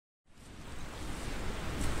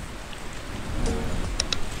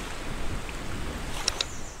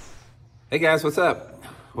Hey guys, what's up?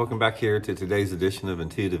 Welcome back here to today's edition of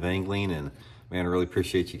Intuitive Angling, and man, I really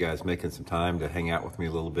appreciate you guys making some time to hang out with me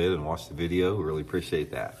a little bit and watch the video. Really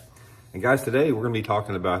appreciate that. And guys, today we're going to be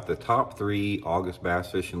talking about the top 3 August bass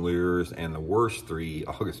fishing lures and the worst 3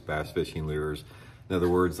 August bass fishing lures. In other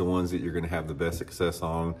words, the ones that you're going to have the best success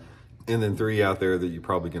on, and then 3 out there that you're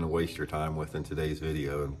probably going to waste your time with in today's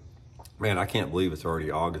video. And man, I can't believe it's already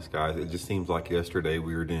August, guys. It just seems like yesterday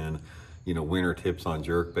we were doing, winter tips on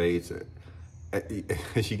jerk baits.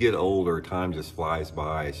 As you get older, time just flies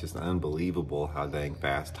by. It's just unbelievable how dang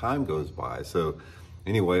fast time goes by. So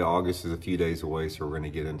anyway, August is a few days away, so we're going to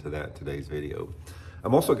get into that in today's video.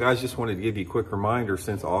 Also, guys, just wanted to give you a quick reminder,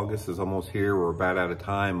 since August is almost here, we're about out of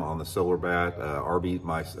time on the Solar Bat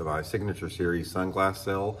my signature series sunglass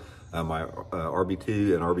sale, my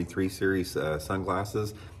RB2 and RB3 series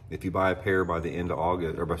sunglasses. If you buy a pair by the end of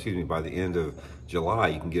August, or excuse me, by the end of July,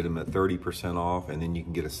 you can get them at 30% off, and then you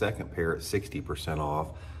can get a second pair at 60% off.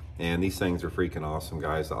 And these things are freaking awesome,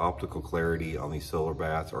 guys. The optical clarity on these Solar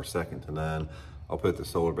Bats are second to none. I'll put the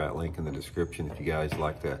Solar Bat link in the description if you guys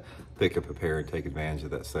like to pick up a pair and take advantage of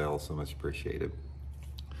that sale. So much appreciated.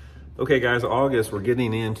 Okay, guys, August, we're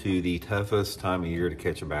getting into the toughest time of year to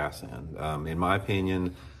catch a bass in my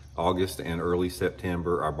opinion. August and early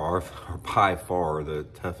September are by far the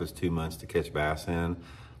toughest 2 months to catch bass in.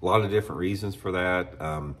 A lot of different reasons for that.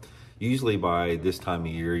 Usually by this time of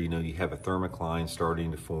year, you have a thermocline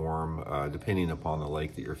starting to form, depending upon the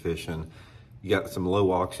lake that you're fishing. You got some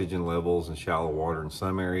low oxygen levels in shallow water in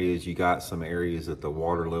some areas. You got some areas that the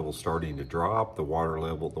water level's starting to drop. The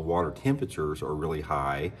water temperatures are really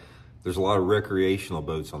high. There's a lot of recreational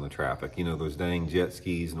boats on the traffic. Those dang jet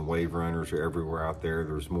skis and wave runners are everywhere out there.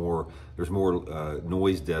 There's more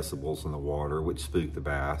noise decibels in the water, which spook the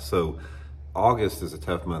bass. So August is a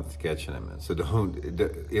tough month to catching them in. So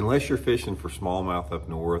unless you're fishing for smallmouth up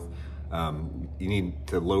north, you need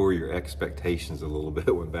to lower your expectations a little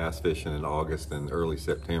bit when bass fishing in August and early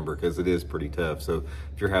September, because it is pretty tough. So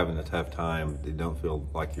if you're having a tough time, don't feel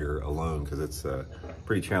like you're alone, because it's a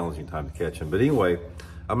pretty challenging time to catch them. But anyway,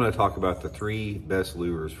 I'm going to talk about the 3 best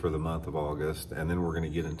lures for the month of August, and then we're going to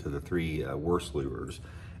get into the 3 worst lures.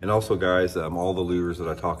 And also, guys, all the lures that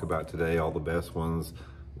I talk about today, all the best ones,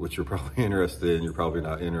 which you're probably interested in, you're probably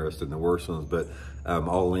not interested in the worst ones, but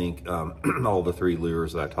I'll link all the 3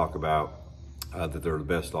 lures that I talk about, that they're the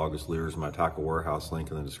best August lures, in my Tackle Warehouse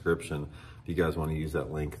link in the description. If you guys want to use that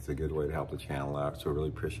link, it's a good way to help the channel out, so I really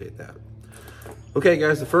appreciate that. Okay,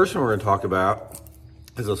 guys, the first one we're going to talk about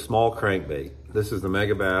is a small crankbait. This is the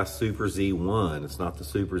Megabass Super Z1. It's not the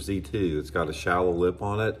Super Z2. It's got a shallow lip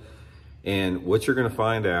on it. And what you're going to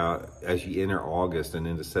find out as you enter August and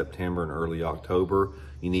into September and early October,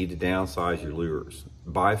 you need to downsize your lures.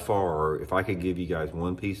 By far, if I could give you guys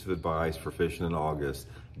one piece of advice for fishing in August,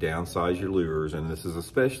 downsize your lures, and this is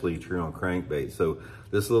especially true on crankbait. So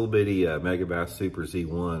this little bitty Megabass Super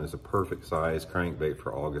Z1 is a perfect size crankbait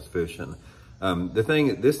for August fishing.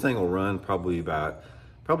 This thing will run probably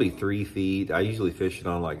 3 feet. I usually fish it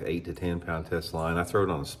on like 8 to 10 pound test line. I throw it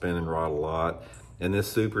on a spinning rod a lot. And this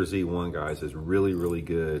Super Z1, guys, is really, really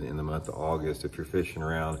good in the month of August if you're fishing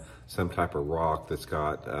around some type of rock that's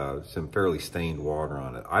got some fairly stained water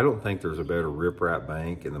on it. I don't think there's a better riprap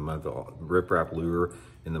bank in the month of riprap lure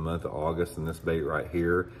in the month of August than this bait right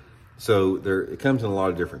here. So it comes in a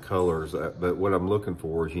lot of different colors, but what I'm looking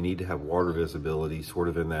for is you need to have water visibility sort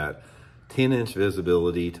of in that 10-inch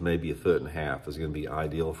visibility to maybe 1.5 feet is going to be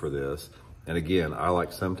ideal for this. And again, I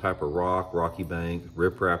like some type of rocky bank,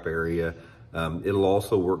 riprap area. It'll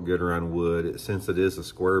also work good around wood. Since it is a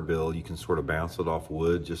square bill, you can sort of bounce it off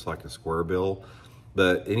wood just like a square bill.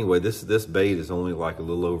 But anyway, this bait is only like a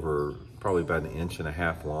little over, probably about 1.5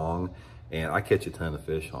 inches long, and I catch a ton of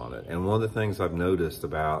fish on it. And one of the things I've noticed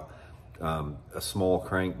about a small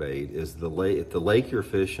crankbait is if the lake you're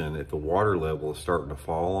fishing, if the water level is starting to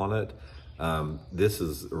fall on it, this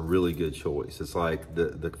is a really good choice. It's like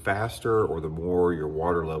the faster or the more your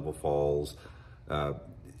water level falls,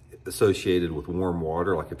 associated with warm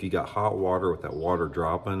water. Like if you got hot water with that water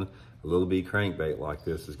dropping, a little bitty crankbait like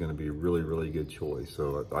this is going to be a really, really good choice.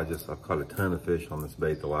 So I've caught a ton of fish on this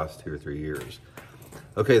bait the last 2 or 3 years.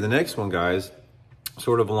 Okay, the next one, guys,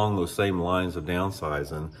 sort of along those same lines of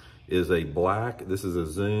downsizing, is this is a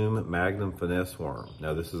Zoom Magnum Finesse worm.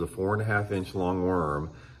 Now this is a 4.5 inch long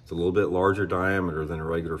worm. It's a little bit larger diameter than a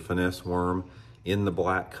regular finesse worm in the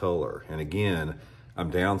black color. And again, I'm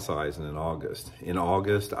downsizing in August. In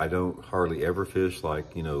August, I don't hardly ever fish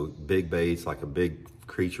like, big baits, like a big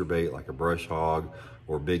creature bait, like a brush hog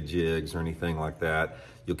or big jigs or anything like that.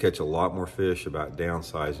 You'll catch a lot more fish about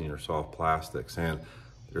downsizing your soft plastics. And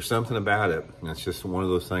there's something about it, and it's just one of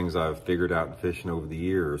those things I've figured out in fishing over the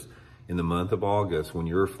years. In the month of August, when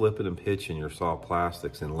you're flipping and pitching your soft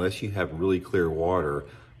plastics, unless you have really clear water,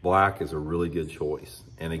 black is a really good choice.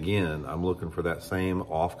 And again, I'm looking for that same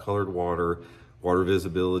off-colored water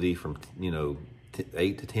visibility from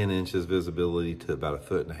 8 to 10 inches visibility to about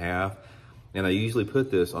 1.5 feet. And I usually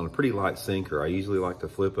put this on a pretty light sinker. I usually like to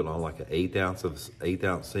flip it on like an 1/8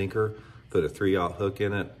 ounce sinker, put a 3/0 hook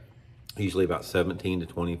in it, usually about 17 to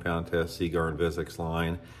 20 pound test Seaguar and Vizix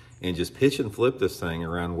line, and just pitch and flip this thing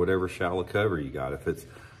around whatever shallow cover you got. If it's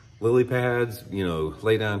lily pads,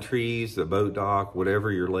 lay down trees, a boat dock,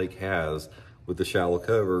 whatever your lake has with the shallow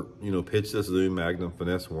cover, pitch this Zoom Magnum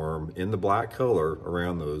finesse worm in the black color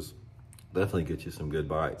around those. Definitely get you some good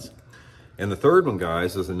bites. And the third one,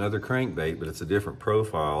 guys, is another crankbait, but it's a different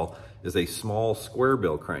profile, is a small square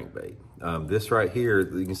bill crankbait. This right here,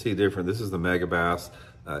 you can see different. This is the Megabass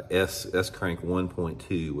S Crank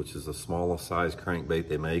 1.2, which is the smallest size crankbait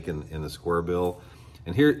they make in the square bill.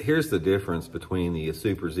 And here's the difference between the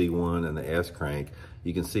Super Z1 and the S Crank.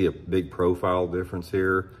 You can see a big profile difference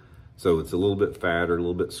here. So it's a little bit fatter, a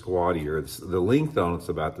little bit squattier. The length on it's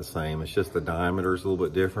about the same. It's just the diameter is a little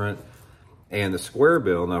bit different. And the square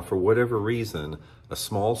bill, now for whatever reason, a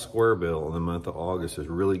small square bill in the month of August is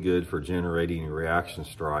really good for generating a reaction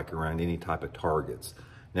strike around any type of targets.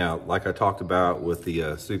 Now, like I talked about with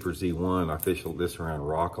the Super Z1, I fish this around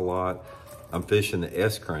rock a lot. I'm fishing the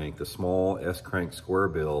S Crank, the small S Crank square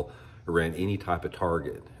bill, around any type of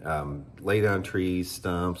target. Lay down trees,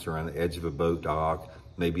 stumps, around the edge of a boat dock,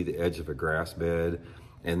 maybe the edge of a grass bed.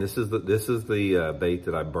 And this is the bait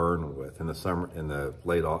that I burn with in the summer, in the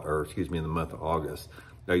month of August.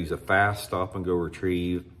 I use a fast stop and go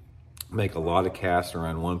retrieve, make a lot of casts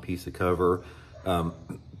around one piece of cover.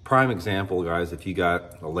 Prime example, guys, if you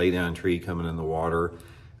got a lay down tree coming in the water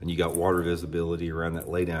and you got water visibility around that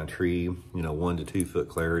lay down tree, 1 to 2 foot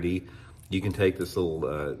clarity, you can take this little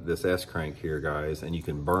this S Crank here, guys, and you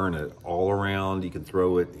can burn it all around. You can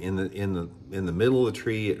throw it in the middle of the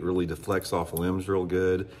tree. It really deflects off limbs real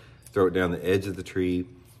good. Throw it down the edge of the tree.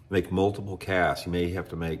 Make multiple casts. You may have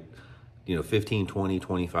to make 15, 20,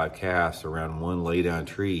 25 casts around one lay down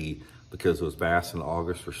tree because those bass in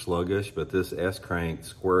August are sluggish. But this S Crank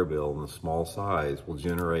square bill in the small size will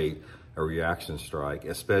generate a reaction strike,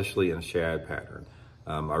 especially in a shad pattern.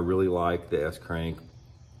 I really like the S Crank.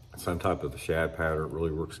 Some type of a shad pattern. It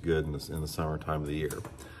really works good in the summertime of the year.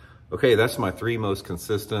 Okay, that's my 3 most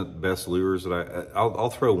consistent best lures that I'll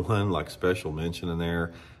throw one like special mention in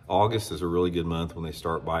there. August is a really good month when they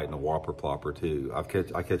start biting a whopper plopper too. I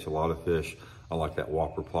catch a lot of fish on like that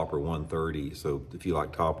whopper plopper 130. So if you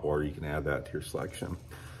like topwater, you can add that to your selection.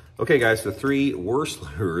 Okay, guys, the 3 worst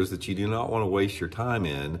lures that you do not want to waste your time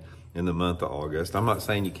in the month of August. I'm not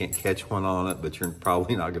saying you can't catch one on it, but you're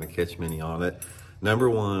probably not going to catch many on it. Number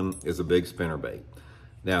 1 is a big spinnerbait.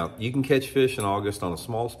 Now, you can catch fish in August on a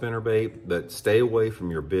small spinnerbait, but stay away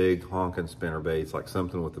from your big honking spinnerbaits, like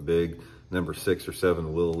something with a big number 6 or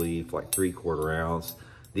 7 willow leaf, like 3/4 ounce.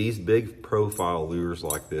 These big profile lures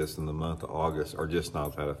like this in the month of August are just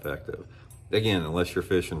not that effective. Again, unless you're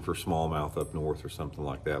fishing for smallmouth up north or something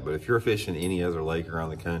like that. But if you're fishing any other lake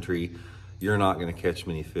around the country, you're not going to catch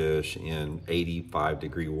many fish in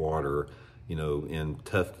 85-degree water, in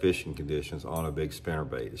tough fishing conditions on a big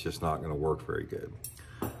spinnerbait. It's just not going to work very good.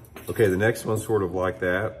 Okay, the next one sort of like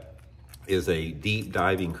that is a deep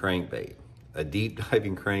diving crankbait. A deep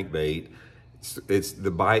diving crankbait,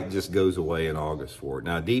 the bite just goes away in August for it.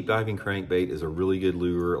 Now, a deep diving crankbait is a really good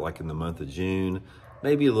lure like in the month of June,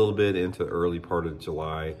 maybe a little bit into the early part of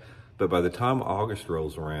July. But by the time August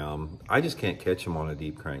rolls around, I just can't catch them on a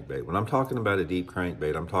deep crankbait. When I'm talking about a deep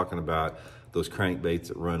crankbait, I'm talking about those crankbaits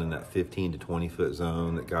that run in that 15 to 20 foot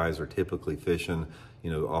zone that guys are typically fishing,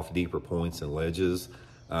 off deeper points and ledges.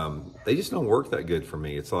 They just don't work that good for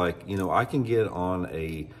me. It's like, I can get on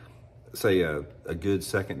say a good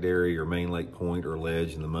secondary or main lake point or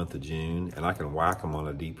ledge in the month of June, and I can whack them on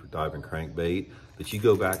a deep diving crankbait. But you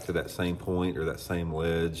go back to that same point or that same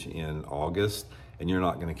ledge in August, and you're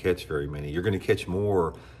not going to catch very many. You're going to catch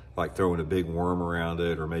more like throwing a big worm around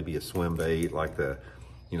it, or maybe a swim bait like the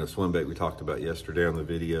swim bait we talked about yesterday on the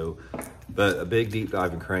video. But a big deep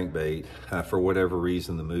diving crankbait, for whatever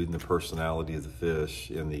reason, the mood and the personality of the fish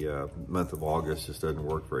in the month of August just doesn't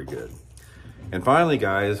work very good. And finally,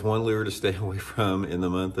 guys, one lure to stay away from in the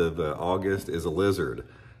month of August is a lizard.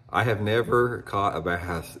 I have never caught a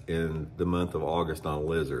bass in the month of August on a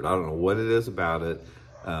lizard. I don't know what it is about it.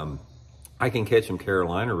 I can catch them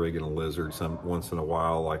Carolina rigging a lizard once in a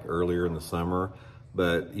while, like earlier in the summer.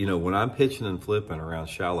 But, when I'm pitching and flipping around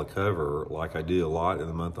shallow cover, like I do a lot in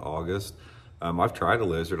the month of August, I've tried a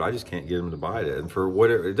lizard, I just can't get them to bite it. And for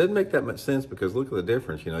whatever, it doesn't make that much sense because look at the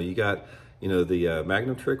difference. You know, you got, you know, the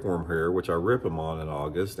Magnum trickworm here, which I rip them on in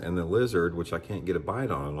August, and the lizard, which I can't get a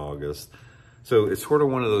bite on in August. So it's sort of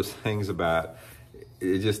one of those things about,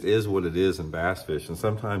 it just is what it is in bass fishing.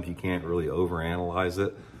 Sometimes you can't really overanalyze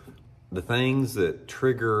it. The things that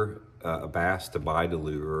trigger a bass to bite a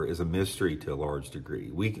lure is a mystery to a large degree.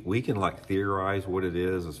 We can like theorize what it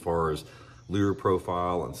is as far as lure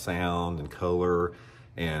profile and sound and color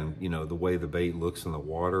and, you know, the way the bait looks in the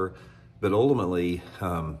water. But ultimately,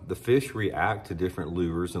 the fish react to different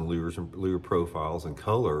lures and lure profiles and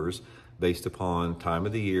colors based upon time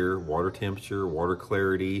of the year, water temperature, water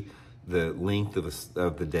clarity, the length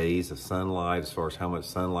of the days of sunlight, as far as how much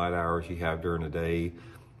sunlight hours you have during the day.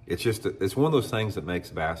 It's just, it's one of those things that makes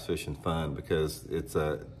bass fishing fun because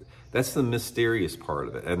that's the mysterious part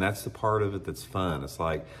of it. And that's the part of it that's fun. It's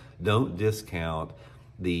like, don't discount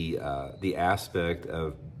the aspect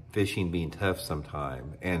of fishing being tough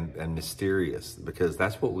sometime and mysterious, because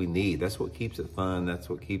that's what we need. That's what keeps it fun. That's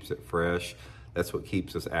what keeps it fresh. That's what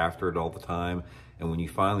keeps us after it all the time. And when you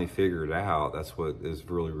finally figure it out, that's what is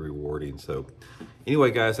really rewarding. So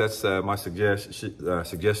anyway, guys, that's my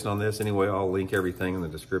suggestion on this. Anyway, I'll link everything in the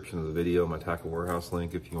description of the video, my Tackle Warehouse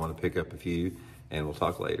link if you want to pick up a few, and we'll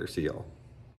talk later. See y'all.